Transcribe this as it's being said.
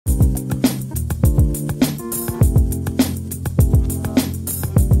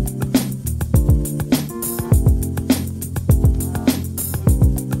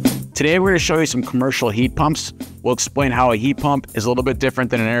Today we're going to show you some commercial heat pumps. We'll explain how a heat pump is a little bit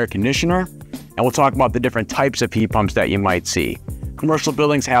different than an air conditioner, and we'll talk about the different types of heat pumps that you might see. Commercial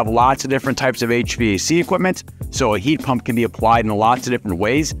buildings have lots of different types of HVAC equipment, so a heat pump can be applied in lots of different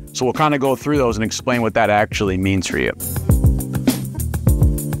ways. So we'll kind of go through those and explain what that actually means for you.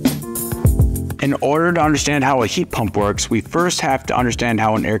 In order to understand how a heat pump works, we first have to understand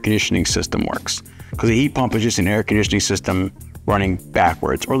how an air conditioning system works, because a heat pump is just an air conditioning system running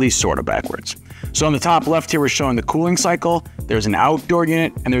backwards, or at least sort of backwards. So on the top left here, we're showing the cooling cycle. There's an outdoor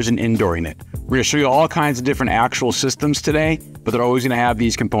unit and there's an indoor unit. We're going to show you all kinds of different actual systems today, but they're always going to have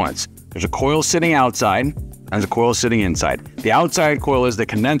these components. There's a coil sitting outside and there's a coil sitting inside. The outside coil is the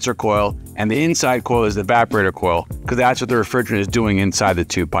condenser coil and the inside coil is the evaporator coil, because that's what the refrigerant is doing inside the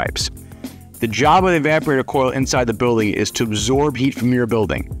two pipes. The job of the evaporator coil inside the building is to absorb heat from your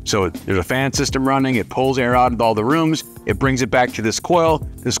building. So there's a fan system running, it pulls air out of all the rooms, it brings it back to this coil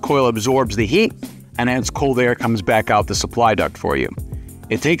absorbs the heat, and as cold air comes back out the supply duct for you.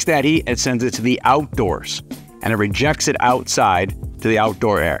 It takes that heat and sends it to the outdoors, and it rejects it outside to the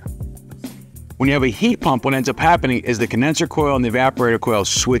outdoor air. When you have a heat pump, what ends up happening is the condenser coil and the evaporator coil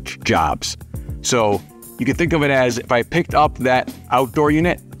switch jobs. So you can think of it as if I picked up that outdoor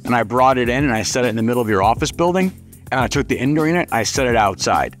unit and I brought it in and I set it in the middle of your office building, and I took the indoor unit, I set it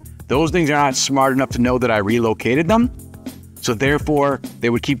outside. Those things are not smart enough to know that I relocated them, so therefore they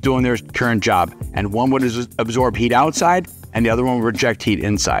would keep doing their current job, and one would absorb heat outside and the other one would reject heat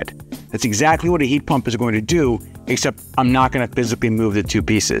inside. That's exactly what a heat pump is going to do, except I'm not going to physically move the two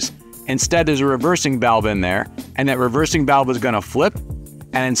pieces. Instead, there's a reversing valve in there, and that reversing valve is going to flip,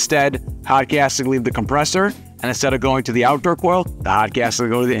 and instead hot gas is going to leave the compressor, and instead of going to the outdoor coil, the hot gas will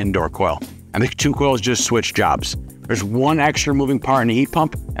go to the indoor coil. And the two coils just switch jobs. There's one extra moving part in a heat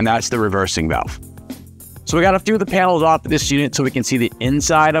pump, and that's the reversing valve. So we got a few of the panels off of this unit so we can see the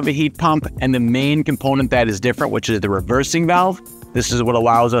inside of a heat pump and the main component that is different, which is the reversing valve. This is what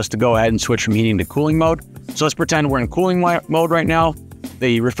allows us to go ahead and switch from heating to cooling mode. So let's pretend we're in cooling mode right now.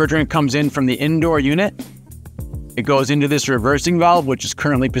 The refrigerant comes in from the indoor unit. It goes into this reversing valve, which is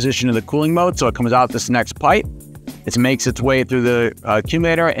currently positioned in the cooling mode, so it comes out this next pipe. It makes its way through the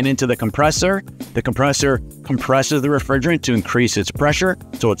accumulator and into the compressor. The compressor compresses the refrigerant to increase its pressure,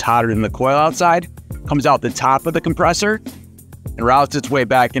 so it's hotter than the coil outside. Comes out the top of the compressor and routes its way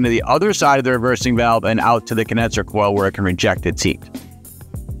back into the other side of the reversing valve and out to the condenser coil where it can reject its heat.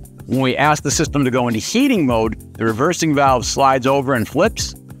 When we ask the system to go into heating mode, the reversing valve slides over and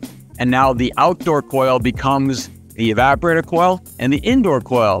flips, and now the outdoor coil becomes the evaporator coil, and the indoor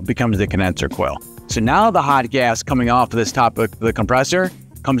coil becomes the condenser coil. So now the hot gas coming off of this top of the compressor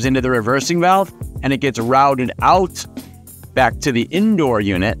comes into the reversing valve, and it gets routed out back to the indoor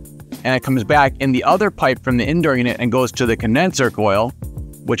unit, and it comes back in the other pipe from the indoor unit and goes to the condenser coil,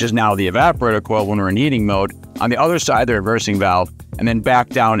 which is now the evaporator coil when we're in heating mode, on the other side of the reversing valve, and then back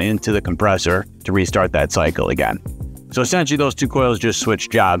down into the compressor to restart that cycle again. So essentially those two coils just switch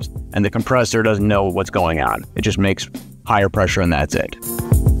jobs, and the compressor doesn't know what's going on. It just makes higher pressure and that's it.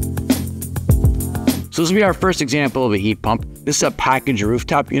 So this will be our first example of a heat pump. This is a package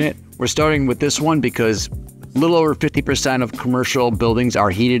rooftop unit. We're starting with this one because a little over 50% of commercial buildings are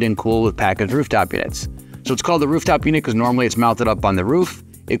heated and cooled with packaged rooftop units. So it's called the rooftop unit because normally it's mounted up on the roof.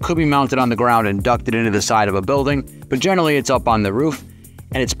 It could be mounted on the ground and ducted into the side of a building, but generally it's up on the roof,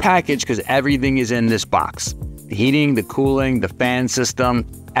 and it's packaged because everything is in this box. The heating, the cooling, the fan system,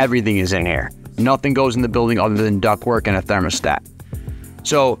 everything is in here. Nothing goes in the building other than ductwork and a thermostat.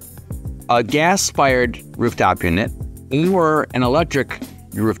 So a gas-fired rooftop unit or an electric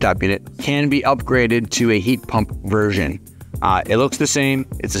rooftop unit can be upgraded to a heat pump version. It looks the same.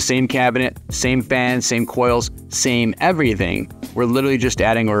 It's the same cabinet, same fans, same coils, same everything. We're literally just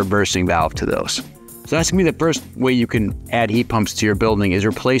adding a reversing valve to those. So that's gonna be the first way you can add heat pumps to your building, is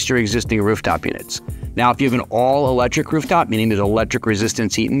replace your existing rooftop units. Now, if you have an all-electric rooftop, meaning there's electric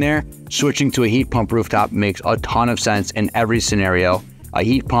resistance heat in there, switching to a heat pump rooftop makes a ton of sense in every scenario. A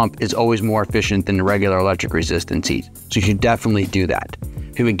heat pump is always more efficient than regular electric resistance heat, so you should definitely do that.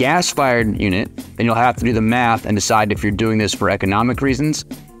 If you have a gas-fired unit, then you'll have to do the math and decide if you're doing this for economic reasons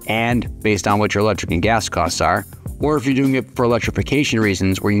and based on what your electric and gas costs are, or if you're doing it for electrification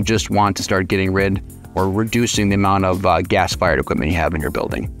reasons where you just want to start getting rid or reducing the amount of gas-fired equipment you have in your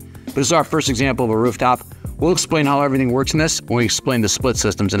building. But this is our first example of a rooftop. We'll explain how everything works in this when we explain the split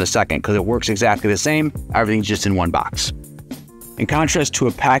systems in a second, because it works exactly the same. Everything's just in one box. In contrast to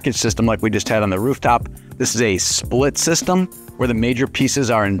a package system like we just had on the rooftop, this is a split system where the major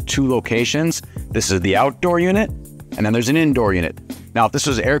pieces are in two locations. This is the outdoor unit, and then there's an indoor unit. Now, if this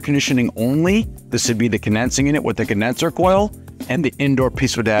was air conditioning only, this would be the condensing unit with the condenser coil, and the indoor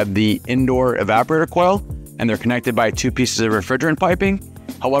piece would have the indoor evaporator coil, and they're connected by two pieces of refrigerant piping.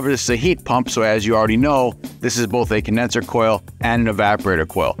 However, this is a heat pump, so as you already know, this is both a condenser coil and an evaporator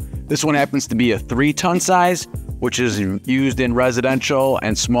coil. This one happens to be a 3-ton size, which is used in residential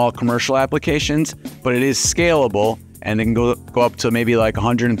and small commercial applications, but it is scalable, and it can go up to maybe like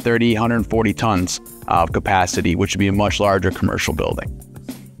 130, 140 tons of capacity, which would be a much larger commercial building.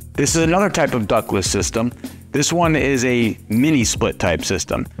 This is another type of ductless system. This one is a mini split type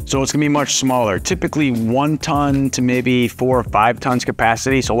system. So it's gonna be much smaller, typically 1 ton to maybe 4 or 5 tons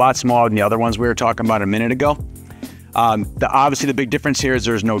capacity. So a lot smaller than the other ones we were talking about a minute ago. Obviously the big difference here is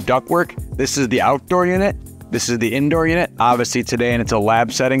there's no ductwork. This is the outdoor unit. This is the indoor unit. Obviously today, and it's a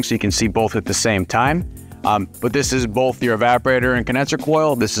lab setting, so you can see both at the same time. But this is both your evaporator and condenser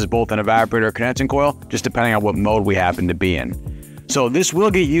coil. This is both an evaporator and condensing coil, just depending on what mode we happen to be in. So this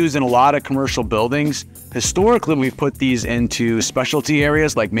will get used in a lot of commercial buildings. Historically, we've put these into specialty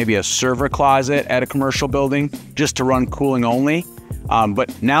areas, like maybe a server closet at a commercial building, just to run cooling only.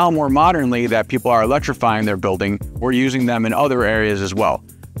 But now more modernly that people are electrifying their building, we're using them in other areas as well.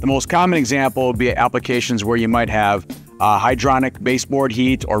 The most common example would be applications where you might have hydronic baseboard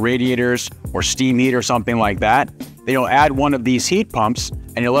heat or radiators or steam heat or something like that. You'll add one of these heat pumps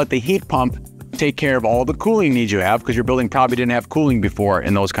and you'll let the heat pump take care of all the cooling needs you have, because your building probably didn't have cooling before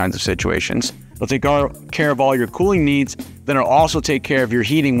in those kinds of situations. It'll take care of all your cooling needs, then it'll also take care of your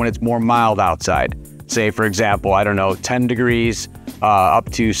heating when it's more mild outside. Say, for example, I don't know, 10 degrees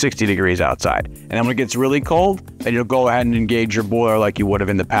up to 60 degrees outside. And then when it gets really cold, then you'll go ahead and engage your boiler like you would have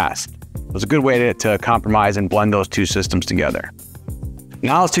in the past. It's a good way to compromise and blend those two systems together.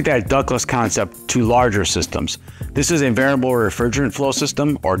 Now let's take that ductless concept to larger systems. This is a variable refrigerant flow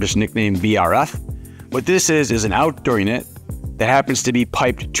system, or just nicknamed VRF. What this is an outdoor unit that happens to be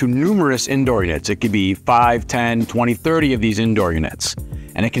piped to numerous indoor units. It could be 5, 10, 20, 30 of these indoor units.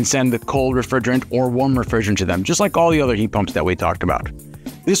 And it can send the cold refrigerant or warm refrigerant to them, just like all the other heat pumps that we talked about.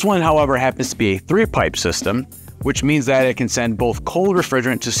 This one, however, happens to be a 3-pipe system, which means that it can send both cold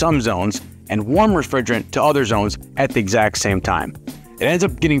refrigerant to some zones and warm refrigerant to other zones at the exact same time. It ends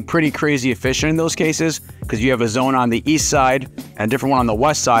up getting pretty crazy efficient in those cases, because you have a zone on the east side and a different one on the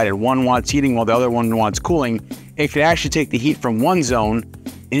west side, and one wants heating while the other one wants cooling. It could actually take the heat from one zone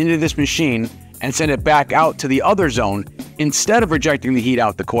into this machine and send it back out to the other zone instead of rejecting the heat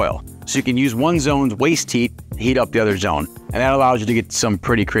out the coil. So you can use one zone's waste heat to heat up the other zone, and that allows you to get some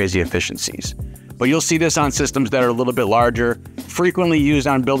pretty crazy efficiencies. But you'll see this on systems that are a little bit larger, frequently used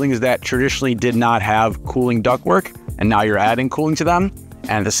on buildings that traditionally did not have cooling ductwork, and now you're adding cooling to them.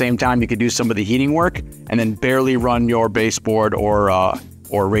 And at the same time, you could do some of the heating work and then barely run your baseboard or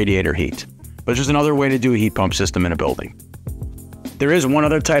radiator heat. But it's just another way to do a heat pump system in a building. There is one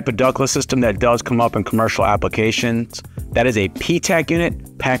other type of ductless system that does come up in commercial applications. That is a PTAC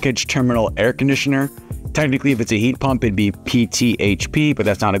unit, Package Terminal Air Conditioner. Technically, if it's a heat pump, it'd be PTHP, but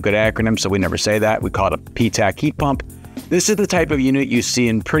that's not a good acronym, so we never say that. We call it a PTAC heat pump. This is the type of unit you see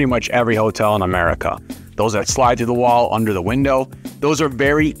in pretty much every hotel in America. Those that slide through the wall under the window. Those are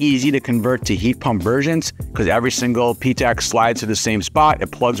very easy to convert to heat pump versions, because every single PTAC slides to the same spot.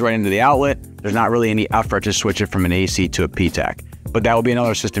 It plugs right into the outlet. There's not really any effort to switch it from an AC to a PTAC. But that will be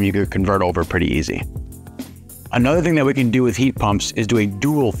another system you could convert over pretty easy. Another thing that we can do with heat pumps is do a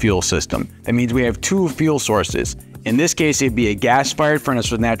dual fuel system. That means we have 2 fuel sources. In this case, it'd be a gas-fired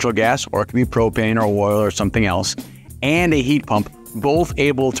furnace with natural gas, or it could be propane or oil or something else, and a heat pump, both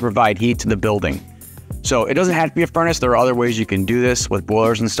able to provide heat to the building. So it doesn't have to be a furnace. There are other ways you can do this with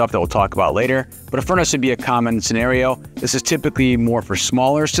boilers and stuff that we'll talk about later, but a furnace would be a common scenario. This is typically more for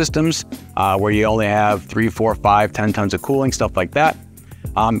smaller systems where you only have 3, 4, 5, 10 tons of cooling, stuff like that.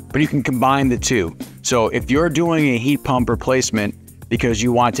 But you can combine the two. So if you're doing a heat pump replacement because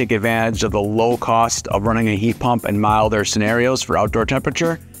you want to take advantage of the low cost of running a heat pump in milder scenarios for outdoor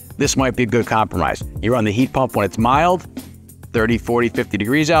temperature, this might be a good compromise. You run the heat pump when it's mild, 30, 40, 50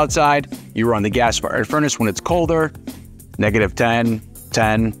 degrees outside. You run the gas-fired furnace when it's colder, -10,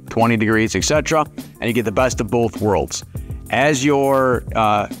 10, 20 degrees, etc. And you get the best of both worlds. As your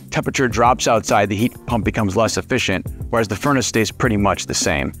temperature drops outside, the heat pump becomes less efficient, whereas the furnace stays pretty much the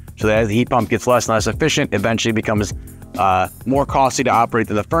same. So as the heat pump gets less and less efficient, eventually becomes more costly to operate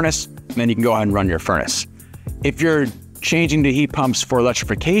than the furnace, and then you can go ahead and run your furnace. If you're changing to heat pumps for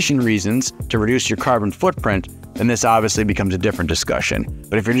electrification reasons to reduce your carbon footprint, then this obviously becomes a different discussion.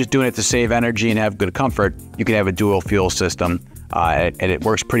 But if you're just doing it to save energy and have good comfort, you can have a dual fuel system, and it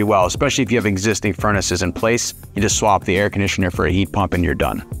works pretty well, especially if you have existing furnaces in place. You just swap the air conditioner for a heat pump and you're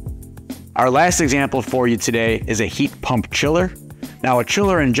done. Our last example for you today is a heat pump chiller. Now, a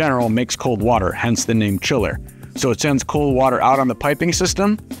chiller in general makes cold water, hence the name chiller. So it sends cold water out on the piping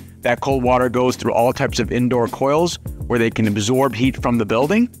system. That cold water goes through all types of indoor coils where they can absorb heat from the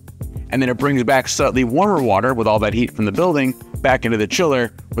building. And then it brings back slightly warmer water with all that heat from the building back into the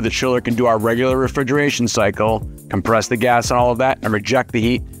chiller, where the chiller can do our regular refrigeration cycle, compress the gas and all of that, and reject the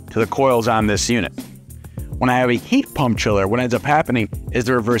heat to the coils on this unit. When I have a heat pump chiller, what ends up happening is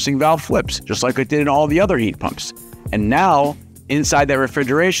the reversing valve flips, just like it did in all the other heat pumps. And now, inside that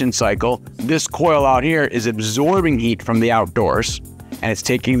refrigeration cycle, this coil out here is absorbing heat from the outdoors, and it's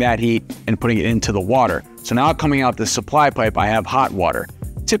taking that heat and putting it into the water. So now coming out the supply pipe, I have hot water.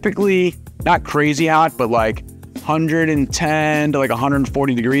 Typically, not crazy hot, but like 110 to like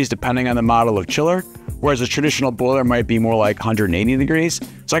 140 degrees, depending on the model of chiller. Whereas a traditional boiler might be more like 180 degrees.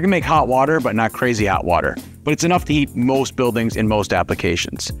 So I can make hot water, but not crazy hot water. But it's enough to heat most buildings in most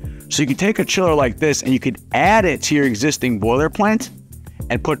applications. So you can take a chiller like this and you could add it to your existing boiler plant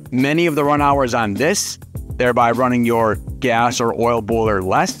and put many of the run hours on this, thereby running your gas or oil boiler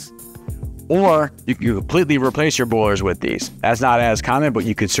less. Or you can completely replace your boilers with these. That's not as common, but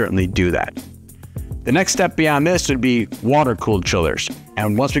you could certainly do that. The next step beyond this would be water-cooled chillers.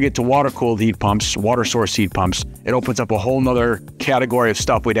 And once we get to water-cooled heat pumps, water source heat pumps, it opens up a whole nother category of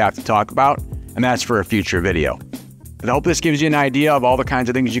stuff we'd have to talk about, and that's for a future video. But I hope this gives you an idea of all the kinds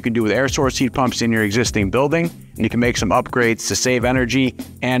of things you can do with air source heat pumps in your existing building, and you can make some upgrades to save energy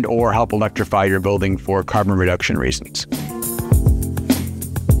and or help electrify your building for carbon reduction reasons.